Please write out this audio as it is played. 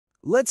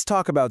let's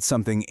talk about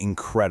something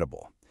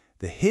incredible.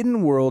 The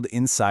hidden world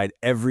inside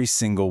every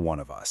single one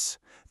of us.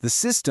 The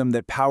system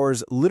that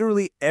powers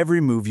literally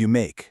every move you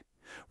make.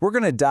 We're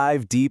going to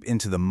dive deep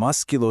into the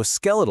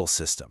musculoskeletal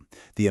system,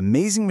 the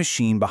amazing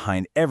machine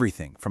behind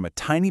everything from a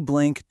tiny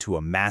blink to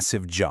a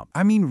massive jump.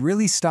 I mean,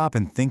 really stop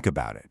and think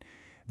about it.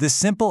 The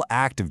simple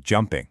act of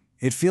jumping,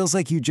 it feels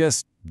like you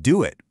just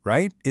do it,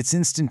 right? It's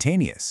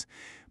instantaneous.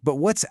 But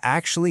what's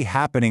actually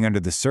happening under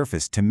the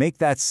surface to make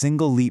that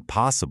single leap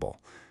possible?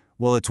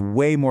 Well, it's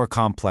way more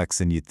complex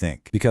than you'd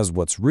think. Because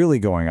what's really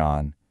going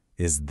on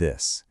is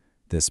this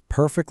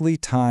perfectly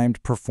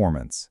timed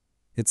performance.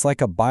 It's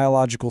like a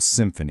biological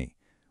symphony,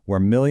 where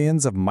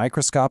millions of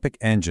microscopic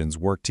engines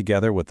work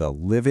together with a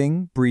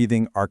living,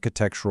 breathing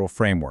architectural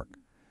framework.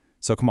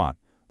 So come on,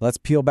 let's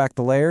peel back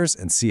the layers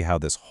and see how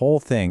this whole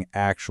thing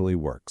actually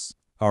works.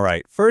 All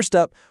right, first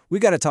up, we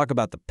got to talk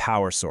about the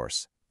power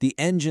source, the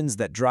engines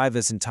that drive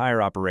this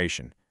entire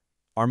operation,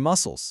 our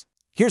muscles.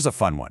 Here's a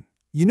fun one.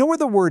 You know where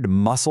the word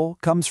muscle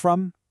comes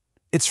from?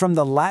 It's from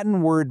the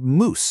Latin word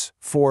mus,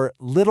 for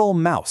little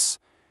mouse.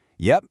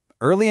 Yep,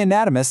 early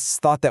anatomists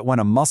thought that when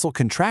a muscle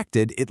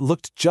contracted, it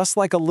looked just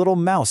like a little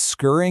mouse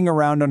scurrying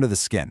around under the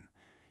skin.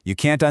 You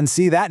can't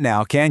unsee that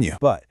now, can you?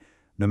 But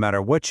no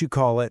matter what you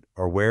call it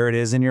or where it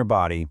is in your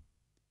body,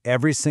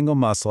 every single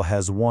muscle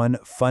has one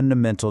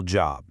fundamental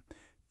job: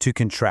 to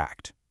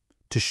contract,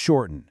 to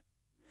shorten.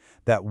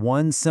 That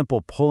one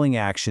simple pulling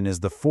action is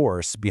the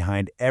force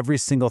behind every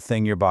single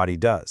thing your body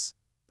does.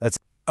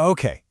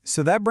 Okay,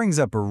 so that brings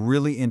up a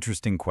really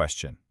interesting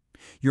question.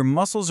 Your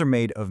muscles are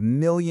made of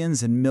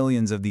millions and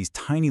millions of these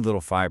tiny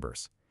little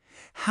fibers.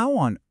 How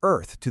on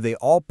earth do they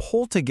all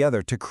pull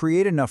together to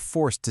create enough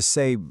force to,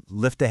 say,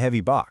 lift a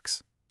heavy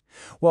box?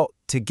 Well,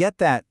 to get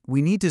that,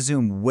 we need to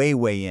zoom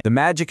way in. The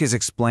magic is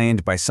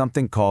explained by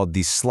something called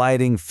the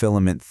sliding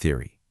filament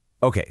theory.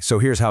 Okay, so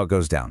here's how it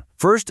goes down.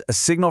 First, a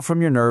signal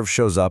from your nerve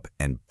shows up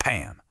and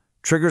bam,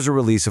 triggers a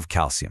release of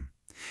calcium.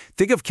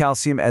 Think of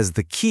calcium as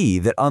the key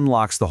that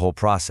unlocks the whole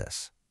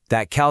process.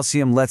 That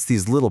calcium lets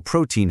these little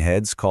protein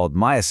heads, called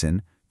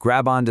myosin,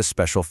 grab onto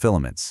special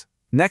filaments.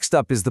 Next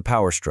up is the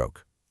power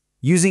stroke.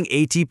 Using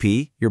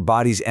ATP, your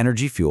body's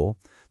energy fuel,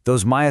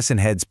 those myosin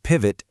heads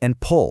pivot and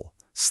pull,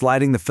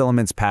 sliding the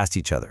filaments past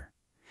each other.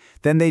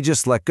 Then they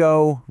just let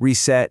go,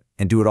 reset,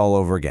 and do it all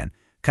over again,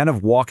 kind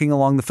of walking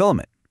along the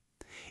filament.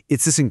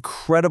 It's this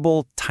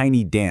incredible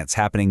tiny dance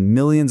happening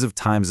millions of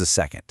times a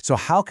second. So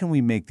how can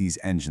we make these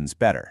engines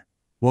better?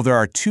 Well, there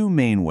are two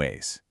main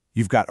ways.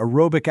 You've got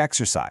aerobic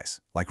exercise,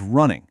 like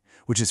running,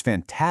 which is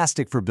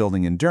fantastic for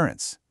building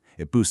endurance.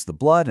 It boosts the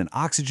blood and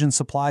oxygen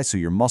supply so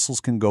your muscles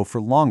can go for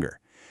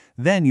longer.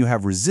 Then you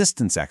have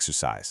resistance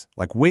exercise,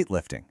 like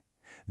weightlifting.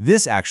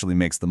 This actually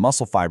makes the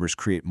muscle fibers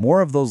create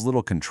more of those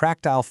little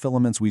contractile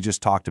filaments we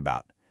just talked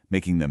about,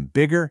 making them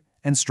bigger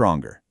and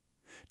stronger.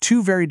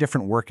 Two very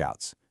different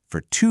workouts for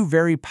two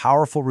very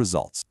powerful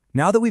results.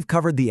 Now that we've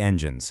covered the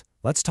engines,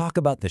 let's talk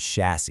about the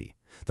chassis,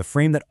 the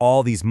frame that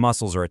all these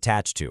muscles are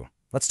attached to.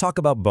 Let's talk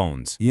about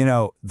bones. You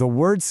know, the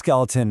word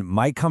skeleton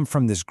might come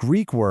from this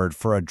Greek word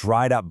for a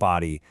dried-up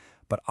body,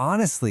 but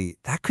honestly,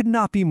 that could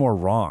not be more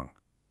wrong.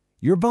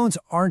 Your bones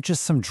aren't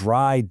just some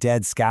dry,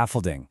 dead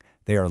scaffolding.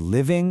 They are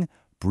living,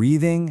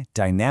 breathing,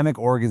 dynamic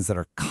organs that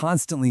are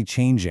constantly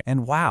changing.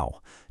 And wow,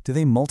 do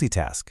they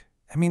multitask?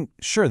 I mean,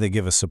 sure, they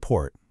give us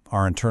support,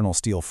 our internal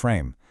steel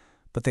frame,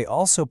 but they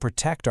also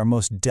protect our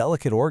most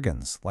delicate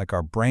organs, like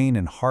our brain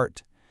and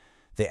heart.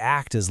 They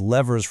act as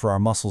levers for our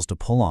muscles to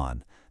pull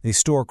on. They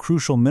store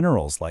crucial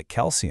minerals like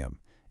calcium,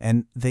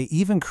 and they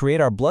even create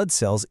our blood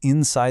cells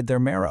inside their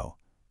marrow.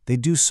 They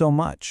do so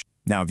much.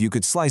 Now, if you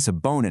could slice a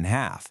bone in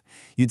half,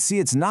 you'd see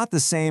it's not the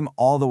same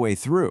all the way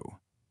through.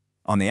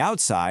 On the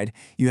outside,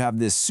 you have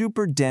this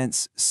super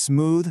dense,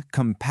 smooth,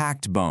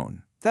 compact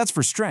bone. That's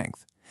for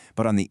strength.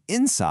 But on the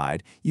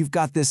inside, you've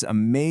got this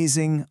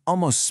amazing,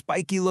 almost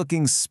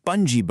spiky-looking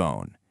spongy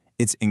bone.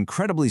 It's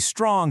incredibly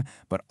strong,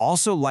 but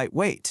also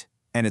lightweight.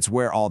 And it's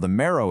where all the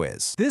marrow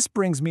is. This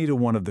brings me to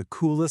one of the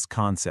coolest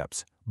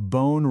concepts,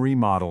 bone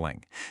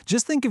remodeling.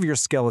 Just think of your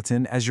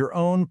skeleton as your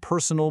own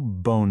personal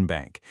bone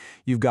bank.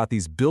 You've got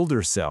these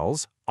builder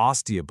cells,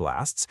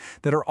 osteoblasts,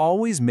 that are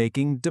always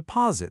making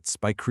deposits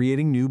by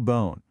creating new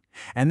bone.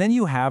 And then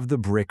you have the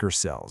breaker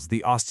cells,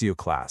 the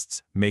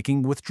osteoclasts,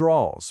 making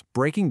withdrawals,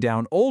 breaking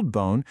down old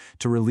bone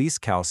to release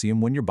calcium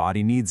when your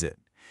body needs it.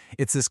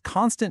 It's this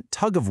constant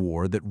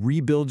tug-of-war that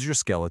rebuilds your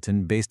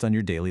skeleton based on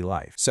your daily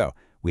life. So,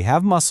 we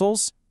have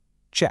muscles,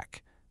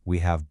 check. We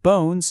have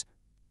bones,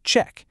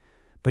 check.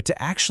 But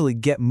to actually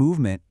get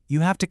movement,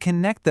 you have to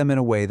connect them in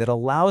a way that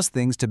allows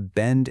things to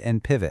bend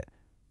and pivot.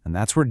 And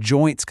that's where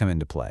joints come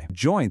into play.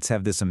 Joints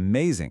have this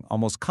amazing,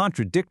 almost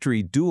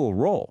contradictory dual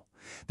role.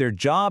 Their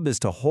job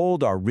is to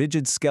hold our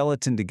rigid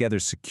skeleton together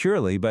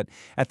securely, but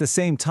at the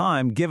same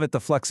time, give it the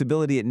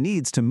flexibility it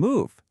needs to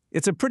move.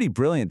 It's a pretty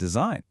brilliant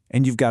design.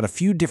 And you've got a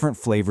few different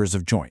flavors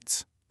of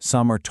joints.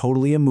 Some are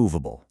totally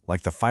immovable,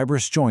 like the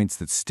fibrous joints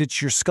that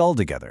stitch your skull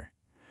together.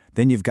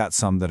 Then you've got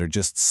some that are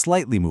just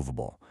slightly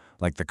movable,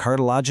 like the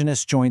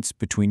cartilaginous joints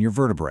between your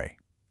vertebrae.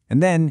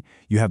 And then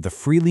you have the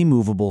freely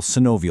movable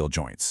synovial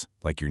joints,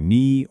 like your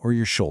knee or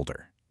your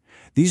shoulder.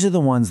 These are the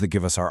ones that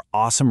give us our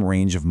awesome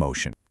range of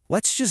motion.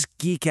 Let's just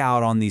geek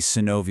out on these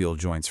synovial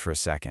joints for a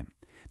second.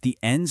 The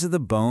ends of the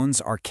bones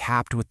are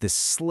capped with this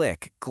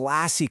slick,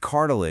 glassy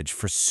cartilage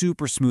for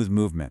super smooth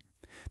movement.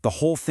 The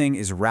whole thing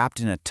is wrapped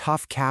in a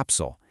tough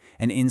capsule,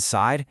 and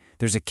inside,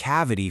 there's a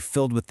cavity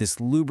filled with this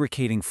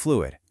lubricating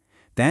fluid.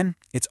 Then,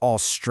 it's all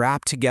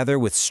strapped together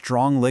with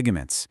strong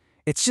ligaments.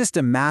 It's just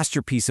a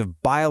masterpiece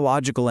of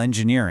biological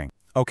engineering.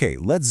 Okay,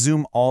 let's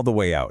zoom all the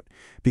way out,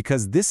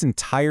 because this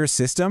entire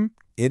system,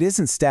 it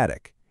isn't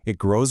static. It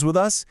grows with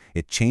us,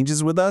 it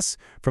changes with us,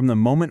 from the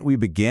moment we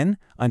begin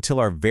until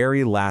our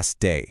very last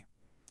day.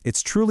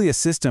 It's truly a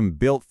system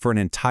built for an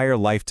entire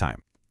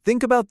lifetime.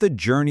 Think about the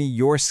journey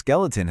your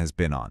skeleton has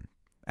been on.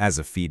 As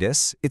a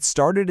fetus, it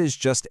started as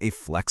just a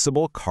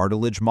flexible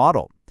cartilage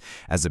model.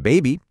 As a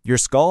baby, your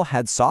skull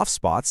had soft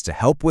spots to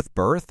help with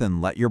birth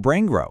and let your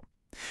brain grow.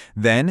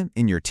 Then,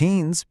 in your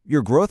teens,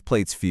 your growth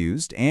plates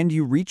fused and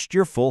you reached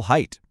your full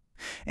height.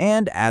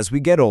 And as we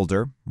get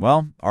older,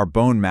 well, our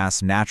bone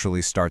mass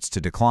naturally starts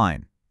to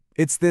decline.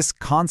 It's this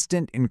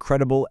constant,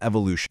 incredible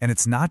evolution. And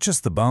it's not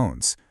just the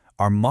bones.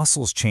 Our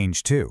muscles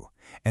change too.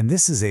 And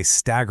this is a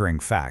staggering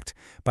fact.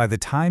 By the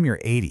time you're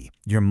 80,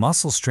 your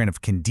muscle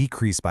strength can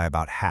decrease by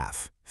about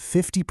half,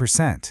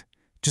 50%.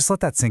 Just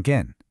let that sink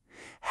in.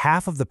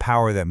 Half of the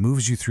power that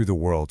moves you through the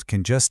world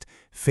can just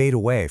fade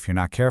away if you're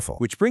not careful.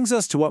 Which brings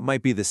us to what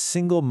might be the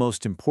single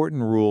most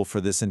important rule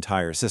for this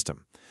entire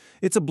system.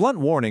 It's a blunt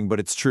warning, but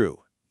it's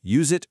true.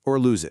 Use it or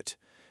lose it.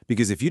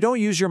 Because if you don't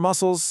use your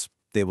muscles,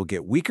 they will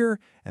get weaker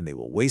and they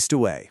will waste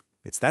away.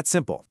 It's that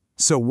simple.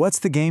 So what's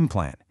the game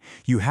plan?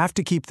 You have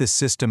to keep this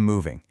system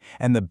moving,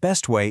 and the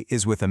best way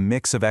is with a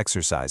mix of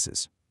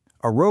exercises.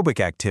 Aerobic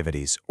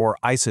activities, or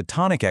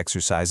isotonic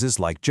exercises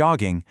like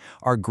jogging,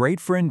 are great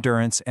for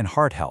endurance and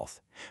heart health.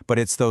 But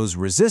it's those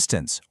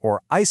resistance,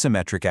 or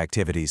isometric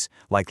activities,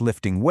 like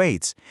lifting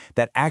weights,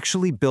 that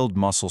actually build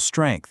muscle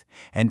strength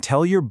and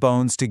tell your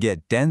bones to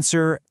get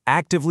denser,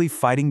 actively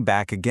fighting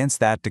back against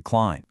that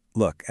decline.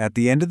 Look, at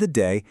the end of the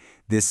day,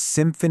 this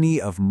symphony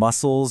of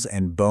muscles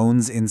and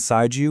bones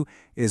inside you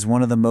is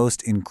one of the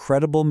most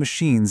incredible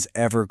machines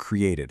ever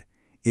created.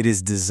 It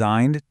is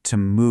designed to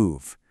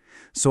move.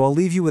 So I'll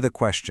leave you with a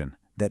question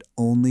that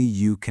only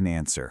you can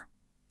answer.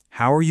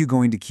 How are you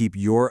going to keep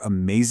your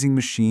amazing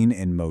machine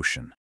in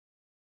motion?